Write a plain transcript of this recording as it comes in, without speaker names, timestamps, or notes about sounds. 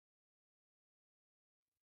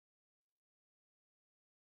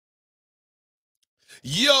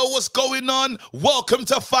Yo, what's going on? Welcome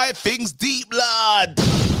to Five Things Deep, blood.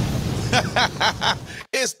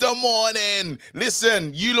 It's the morning.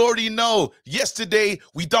 Listen, you already know. Yesterday,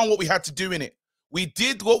 we done what we had to do in it. We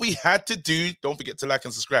did what we had to do. Don't forget to like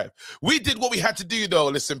and subscribe. We did what we had to do, though,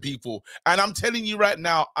 listen, people. And I'm telling you right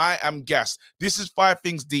now, I am gassed. This is Five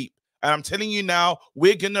Things Deep. And I'm telling you now,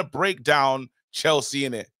 we're going to break down Chelsea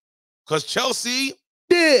in it. Because Chelsea,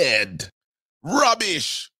 dead.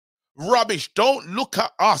 Rubbish. Rubbish. Don't look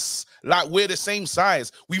at us like we're the same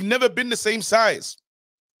size. We've never been the same size.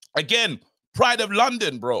 Again, pride of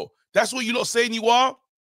London, bro. That's what you lot saying you are?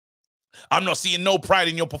 I'm not seeing no pride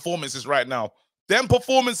in your performances right now. Them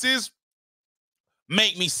performances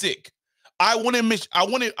make me sick. I wanted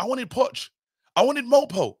Poch. I wanted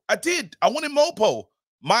Mopo. I did. I wanted Mopo.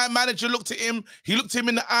 My manager looked at him. He looked him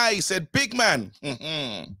in the eye. He said, big man.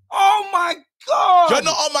 Oh, my God. You're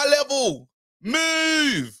not on my level.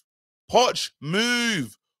 Move. Poch,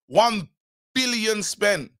 move. 1 billion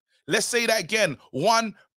spent. Let's say that again.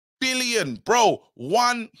 1 billion. Bro,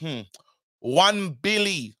 1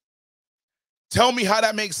 billion. Tell me how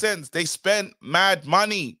that makes sense. They spent mad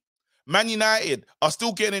money. Man United are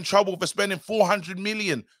still getting in trouble for spending 400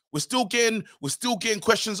 million. We're still getting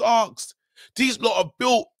questions asked. These lot have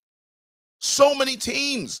built so many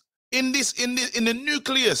teams in the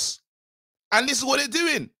nucleus. And this is what they're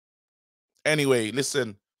doing. Anyway,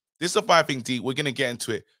 listen. This is a Five Thing Deep. We're going to get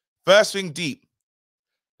into it. First thing deep.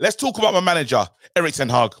 Let's talk about my manager, Erik ten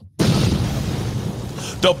Hag.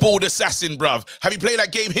 The bald assassin, bruv. Have you played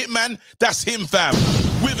that game, Hitman? That's him, fam.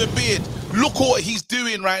 With a beard. Look what he's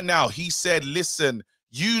doing right now. He said, listen,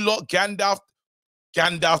 you lot, Gandalf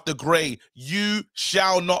the Grey, you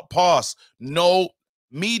shall not pass. No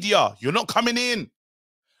media. You're not coming in.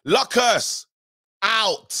 Lucas,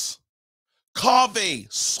 out. Carve,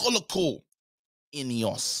 Solical,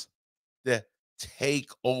 Ineos. The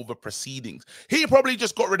takeover proceedings. He probably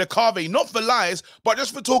just got rid of Carve, not for lies, but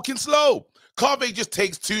just for talking slow. Carve just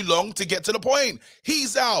takes too long to get to the point.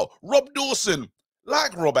 He's out. Rob Dawson,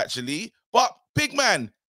 like Rob actually, but big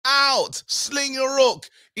man, out. Sling a rook.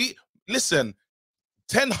 Listen,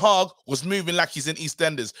 Ten Hag was moving like he's in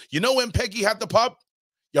EastEnders. You know when Peggy had the pub?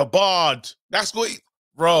 You're barred. That's what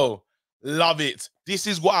bro, love it. This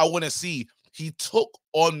is what I want to see. He took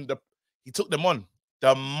them on.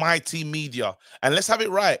 The mighty media. And let's have it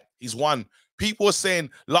right. He's won. People are saying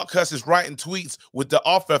Luckhurst is writing tweets with the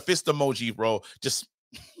Arthur fist emoji, bro. Just,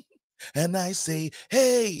 and I say,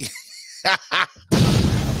 hey.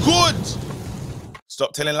 Good.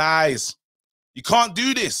 Stop telling lies. You can't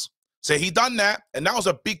do this. So he done that, and that was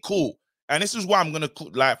a big call. And this is why I'm going to,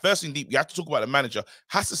 like, first thing deep, you have to talk about the manager.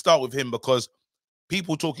 Has to start with him because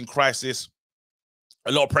people talking crisis,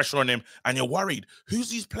 a lot of pressure on him, and you're worried. Who's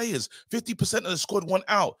these players? 50% of the squad went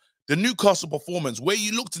out. The Newcastle performance, where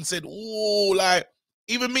you looked and said, oh, like,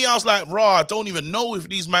 even me, I was like, rah, I don't even know if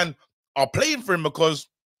these men are playing for him because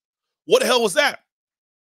what the hell was that?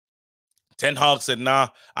 Ten Hag said, nah,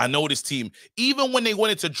 I know this team. Even when they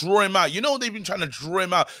wanted to draw him out, you know, they've been trying to draw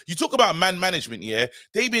him out. You talk about man management, yeah?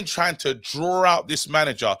 They've been trying to draw out this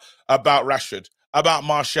manager about Rashford, about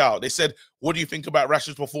Martial. They said, what do you think about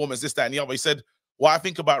Rashford's performance, this, that, and the other? He said, what I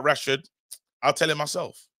think about Rashford, I'll tell him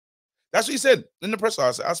myself. That's what he said in the press.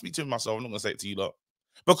 I'll speak to him myself. I'm not going to say it to you lot.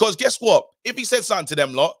 Because guess what? If he said something to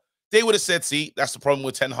them lot, they would have said, see, that's the problem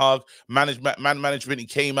with Ten Hag. Man management, he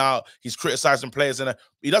came out, he's criticizing players, and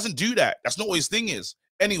he doesn't do that. That's not what his thing is.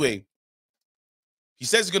 Anyway, he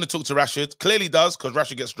says he's going to talk to Rashford. Clearly does, because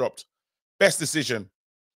Rashford gets dropped. Best decision.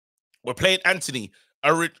 We're playing Anthony.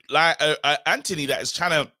 Anthony that is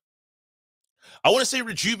trying to, I want to say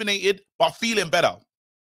rejuvenated, but feeling better.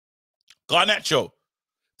 Garnacho.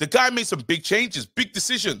 The guy made some big changes, big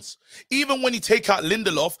decisions. Even when you take out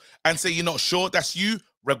Lindelof and say you're not sure, that's you,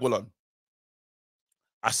 Reguilon.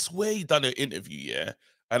 I swear he done an interview, yeah?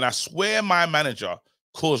 And I swear my manager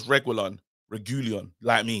calls Reguilon,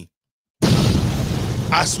 like me.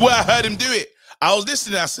 I swear I heard him do it. I was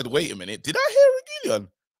listening, I said, wait a minute, did I hear Reguilon?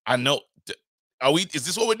 I know. Is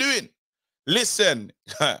this what we're doing? Listen,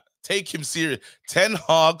 take him serious. Ten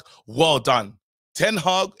Hag, well done. Ten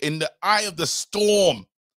Hag in the eye of the storm.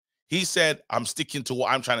 He said, I'm sticking to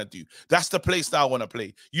what I'm trying to do. That's the play style I want to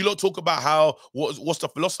play. You lot talk about how, what's the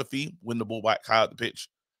philosophy? Win the ball back, high out the pitch.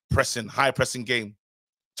 Pressing, high pressing game.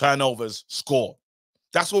 Turnovers, score.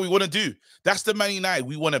 That's what we want to do. That's the Man United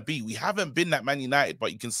we want to be. We haven't been that Man United,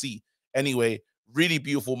 but you can see. Anyway, really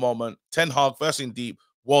beautiful moment. Ten Hag, first in deep.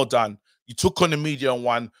 Well done. You took on the media and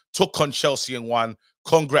won. Took on Chelsea and won.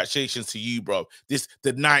 Congratulations to you, bro.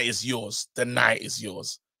 The night is yours. The night is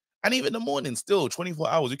yours. And even the morning, still 24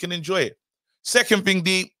 hours, you can enjoy it. Second thing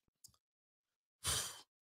deep,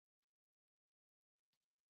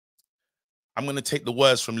 I'm going to take the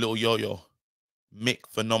words from Lil Yo-Yo. Mick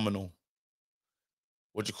Phenomenal.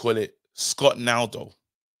 What do you call it? Scott Naldo.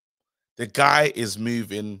 The guy is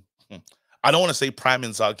moving. I don't want to say prime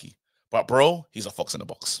Inzaghi, but bro, he's a fox in the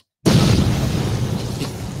box.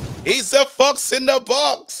 He's a fox in the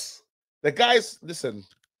box. The guy's, listen,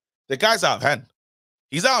 the guy's out of hand.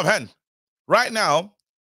 He's out of hand. Right now,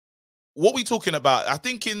 what we talking about? I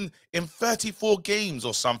think in 34 games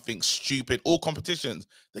or something stupid, all competitions,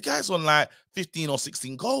 the guy's on like 15 or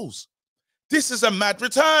 16 goals. This is a mad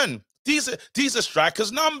return. These are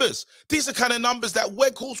strikers' numbers. These are kind of numbers that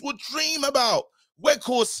Weghorst would dream about.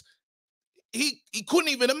 Weghorst, he couldn't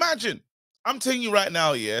even imagine. I'm telling you right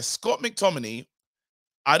now, yeah, Scott McTominay,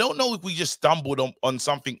 I don't know if we just stumbled on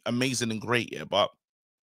something amazing and great, yeah, but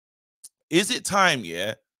is it time,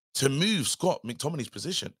 yeah, to move Scott McTominay's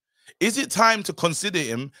position? Is it time to consider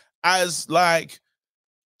him as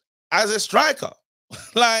a striker?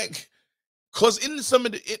 Like, because in some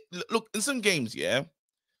of look, in some games, yeah,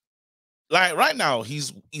 like right now,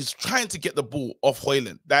 he's trying to get the ball off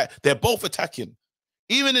Højlund. That they're both attacking.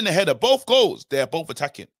 Even in the header, both goals, they're both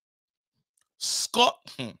attacking. Scott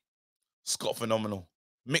phenomenal.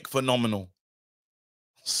 Mick phenomenal.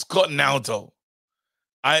 Scott Naldo.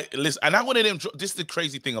 Listen, and I wanted him. This is the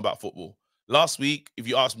crazy thing about football. Last week, if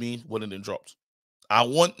you ask me, one of them dropped. I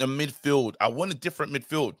want a midfield. I want a different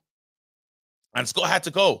midfield. And Scott had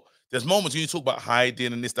to go. There's moments when you talk about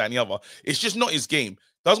hiding and this, that, and the other. It's just not his game.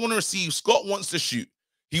 Doesn't want to receive. Scott wants to shoot.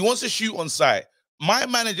 He wants to shoot on sight. My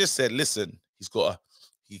manager said, listen,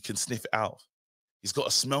 he can sniff it out. He's got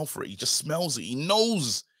a smell for it. He just smells it. He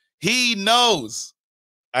knows. He knows.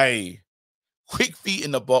 Hey, quick feet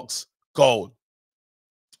in the box, goal.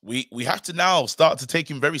 We have to now start to take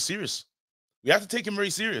him very serious. We have to take him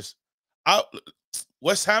very serious.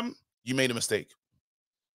 West Ham, you made a mistake.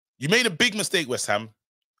 You made a big mistake, West Ham.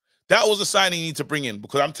 That was a sign you need to bring in,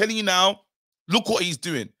 because I'm telling you now, look what he's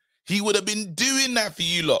doing. He would have been doing that for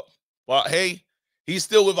you lot. But hey, he's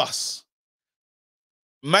still with us.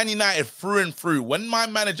 Man United through and through. When my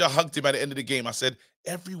manager hugged him at the end of the game, I said,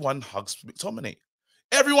 everyone hugs McTominay.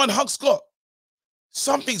 Everyone hugs Scott.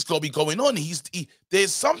 Something's got to be going on.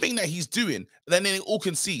 There's something that he's doing. And then they all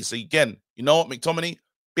can see. So again, you know what, McTominay?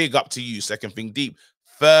 Big up to you. Second thing deep.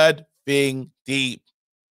 Third thing deep.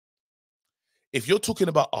 If you're talking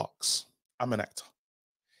about arcs, I'm an actor.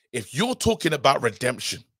 If you're talking about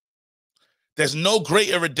redemption, there's no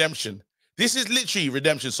greater redemption. This is literally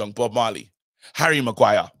redemption song, Bob Marley. Harry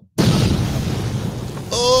Maguire.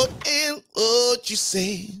 Oh, and what you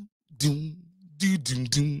say? Doom. Doom,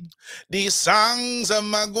 doom. These songs of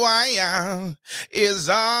Maguire is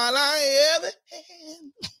all I ever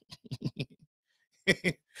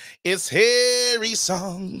had. It's Harry's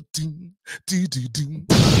song. Doom, doom, doom, doom.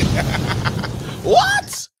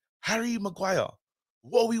 What? Harry Maguire.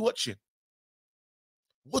 What are we watching?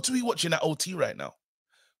 What are we watching at OT right now?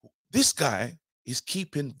 This guy is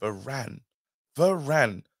keeping Varane,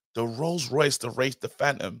 the Rolls Royce, the race, the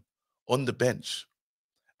Phantom, on the bench.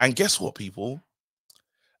 And guess what, people?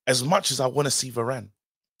 As much as I want to see Varane,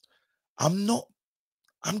 I'm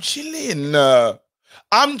chilling.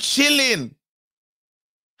 I'm chilling.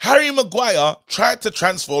 Harry Maguire tried to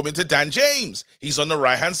transform into Dan James. He's on the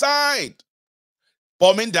right-hand side,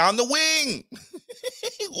 bombing down the wing.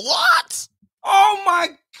 What? Oh, my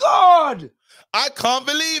God. I can't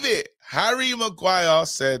believe it. Harry Maguire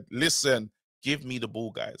said, listen, give me the ball,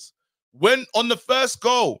 guys. When on the first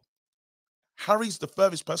goal, Harry's the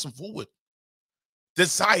furthest person forward.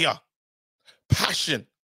 Desire, passion,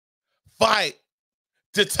 fight,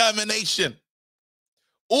 determination.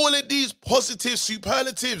 All of these positive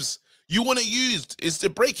superlatives you want to use is to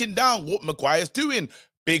breaking down what Maguire's doing.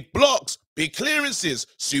 Big blocks, big clearances,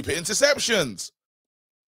 super interceptions.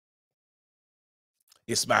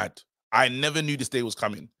 It's mad. I never knew this day was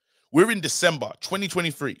coming. We're in December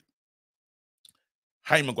 2023.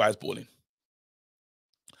 Harry Maguire's balling.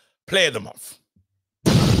 Player of the month.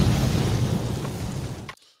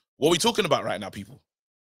 What are we talking about right now, people?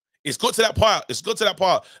 It's got to that part. It's got to that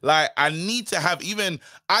part. Like, I need to have even,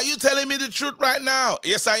 are you telling me the truth right now?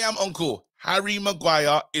 Yes, I am, uncle. Harry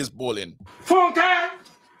Maguire is balling.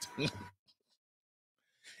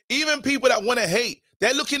 Even people that want to hate,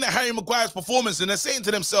 they're looking at Harry Maguire's performance and they're saying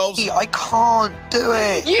to themselves, I can't do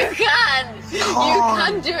it. You can. You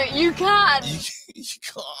can do it. You can. You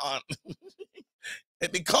can't.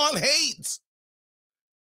 They can't hate.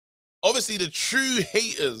 Obviously, the true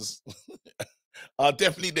haters are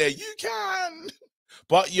definitely there. You can.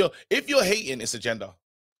 But if you're hating, it's agenda.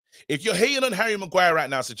 If you're hating on Harry Maguire right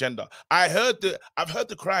now, it's agenda. I've heard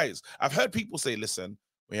the cries. I've heard people say, listen,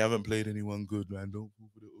 we haven't played anyone good, man. Don't go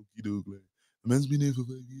for the okey doke. The man's been here for 5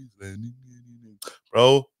 years.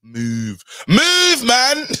 Bro, move,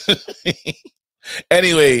 man.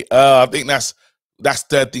 Anyway, I think that's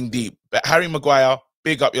third thing deep. But Harry Maguire,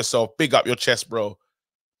 big up yourself, big up your chest, bro.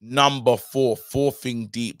 Number 4, fourth thing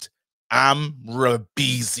deep. Amra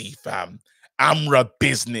busy, fam. Amra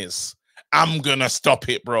business. I'm gonna stop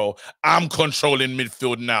it, bro. I'm controlling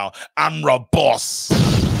midfield now. Amra boss.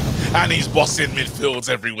 And he's bossing midfields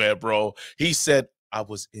everywhere, bro. He said, I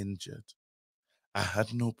was injured. I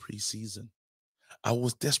had no preseason. I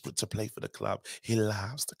was desperate to play for the club. He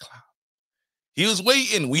loves the club. He was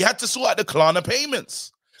waiting. We had to sort out the Klarna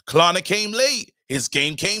payments. Klarna came late. His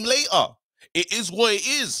game came later. It is what it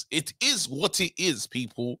is. It is what it is,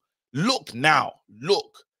 people. Look now.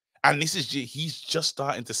 Look. And this is, he's just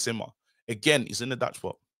starting to simmer. Again, he's in the Dutch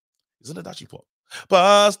pot. He's in the Dutchy pot.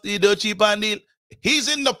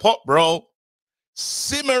 He's in the pot, bro.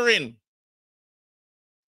 Simmering.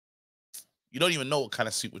 You don't even know what kind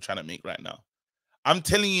of soup we're trying to make right now. I'm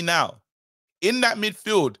telling you now, in that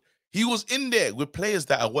midfield, he was in there with players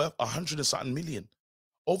that are worth 100 and something million.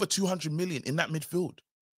 Over 200 million in that midfield.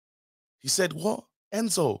 He said, what?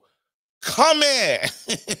 Enzo, come here.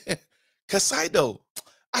 Casado.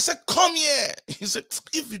 I said, come here. He said,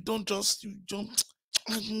 if you don't just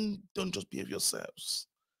behave yourselves.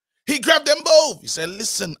 He grabbed them both. He said,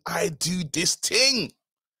 listen, I do this thing.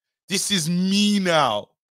 This is me now.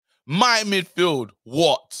 My midfield.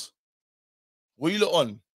 What? What you look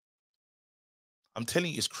on? I'm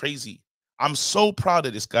telling you, it's crazy. I'm so proud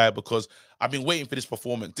of this guy because I've been waiting for this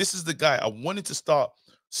performance. This is the guy I wanted to start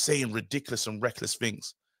saying ridiculous and reckless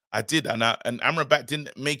things. I did, and Amrabat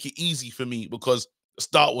didn't make it easy for me because the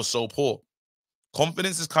start was so poor.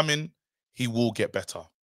 Confidence is coming. He will get better.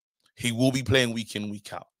 He will be playing week in,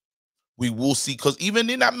 week out. We will see, because even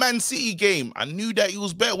in that Man City game, I knew that he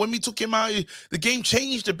was better. When we took him out, the game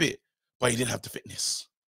changed a bit, but he didn't have the fitness.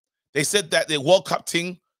 They said that the World Cup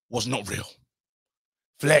thing was not real.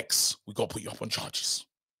 Flex, we got to put you up on charges.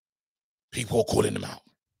 People are calling him out.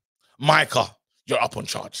 Micah, you're up on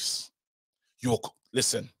charges.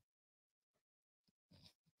 Listen.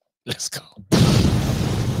 Let's go.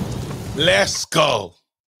 Let's go.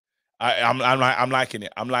 I'm liking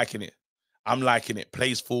it. I'm liking it. I'm liking it.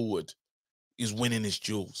 Plays forward. He's winning his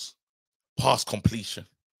duels. Pass completion.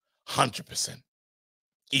 100%.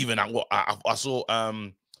 Even at what I saw,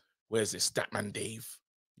 where's it? Statman Dave.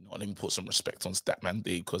 You know, let me put some respect on Statman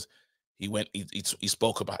Dave because he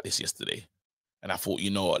spoke about this yesterday. And I thought,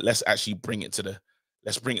 you know what, let's actually bring it to the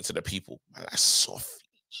people. Man, like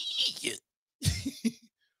Sophie.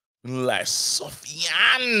 Like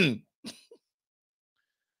Sofian.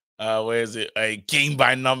 Where is it? A game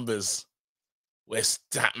by numbers. Where's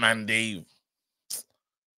Statman Dave?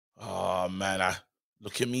 Oh man,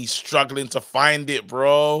 look at me struggling to find it,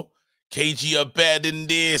 bro. KG are better than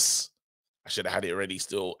this. I should have had it ready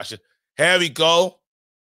still. Here we go.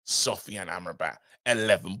 Sofian Amrabat,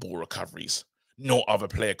 11 ball recoveries. No other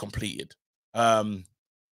player completed.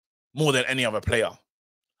 More than any other player.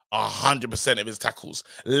 100% of his tackles.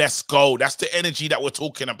 Let's go. That's the energy that we're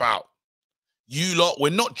talking about. You lot,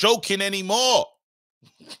 we're not joking anymore.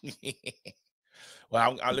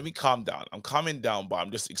 Well, let me calm down. I'm calming down, but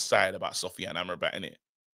I'm just excited about Sofian Amrabat, innit?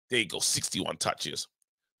 There you go, 61 touches.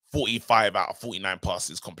 45 out of 49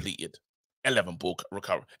 passes completed. 11 ball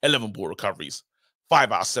recoveries.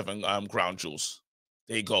 5 out of 7 ground duels.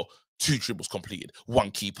 There you go. 2 dribbles completed.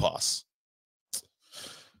 1 key pass.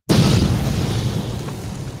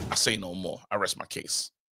 I say no more. I rest my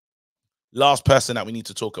case. Last person that we need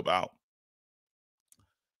to talk about.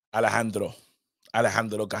 Alejandro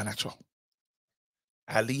Garnacho.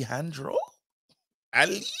 Alejandro?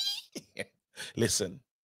 Ali? Listen,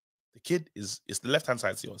 the kid it's the left-hand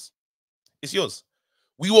side, it's yours. It's yours.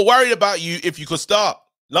 We were worried about you if you could start.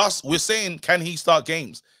 We're saying, can he start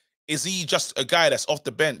games? Is he just a guy that's off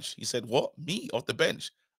the bench? He said, what? Me? Off the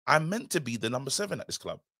bench? I'm meant to be the number 7 at this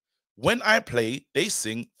club. When I play, they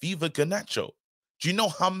sing Viva Garnacho. Do you know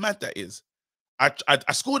how mad that is? I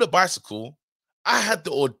scored a bicycle. I had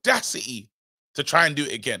the audacity to try and do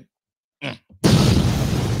it again.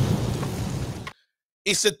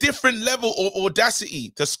 It's a different level of audacity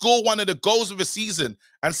to score one of the goals of the season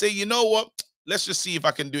and say, you know what? Let's just see if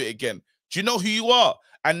I can do it again. Do you know who you are?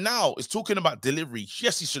 And now it's talking about delivery.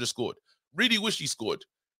 Yes, he should have scored. Really wish he scored.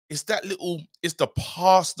 It's that little, it's the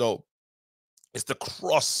pass though. It's the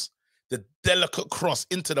cross, the delicate cross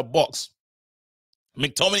into the box.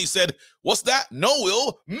 McTominay said, what's that? No,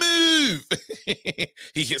 Will, move.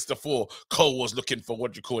 He hits the 4. Cole was looking for,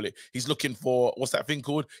 what do you call it? He's looking for, what's that thing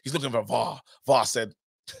called? He's looking for VAR. VAR said,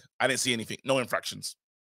 I didn't see anything. No infractions.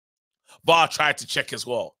 VAR tried to check as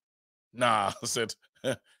well. Nah, I said,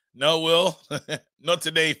 no, Will. Not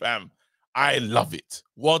today, fam. I love it.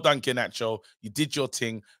 Well done, Garnacho. You did your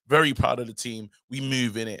thing. Very proud of the team. We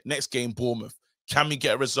move in it. Next game, Bournemouth. Can we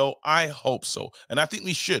get a result? I hope so. And I think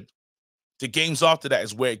we should. The games after that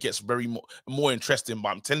is where it gets very more interesting. But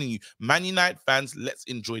I'm telling you, Man United fans, let's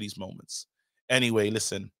enjoy these moments. Anyway,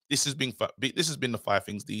 listen, this has been the 5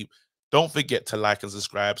 Things Deep. Don't forget to like and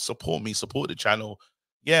subscribe. Support me, support the channel.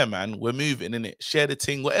 Yeah, man, we're moving in it. Share the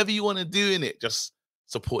ting, whatever you want to do in it. Just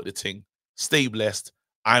support the ting. Stay blessed.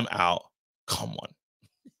 I'm out. Come on.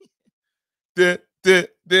 Drop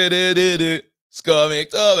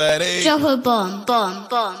a bomb, bomb,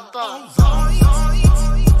 bomb, bomb.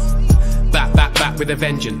 Back with a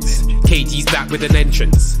vengeance. KG's back with an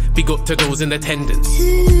entrance. Big up to those in attendance.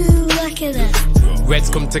 Look at that. Reds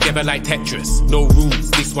come together like Tetris. No rules,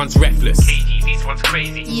 this one's reckless. KG, this one's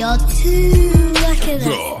crazy. You're too lucky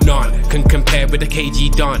that. None can compare with the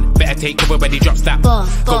KG done. Better take cover when he drops that. Bomb,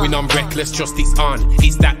 Going bomb, on reckless, trust it's on.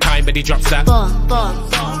 It's that time when he drops that. Bomb, bomb,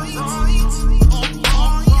 bomb.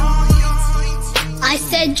 I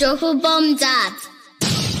said drop a bomb, Dad.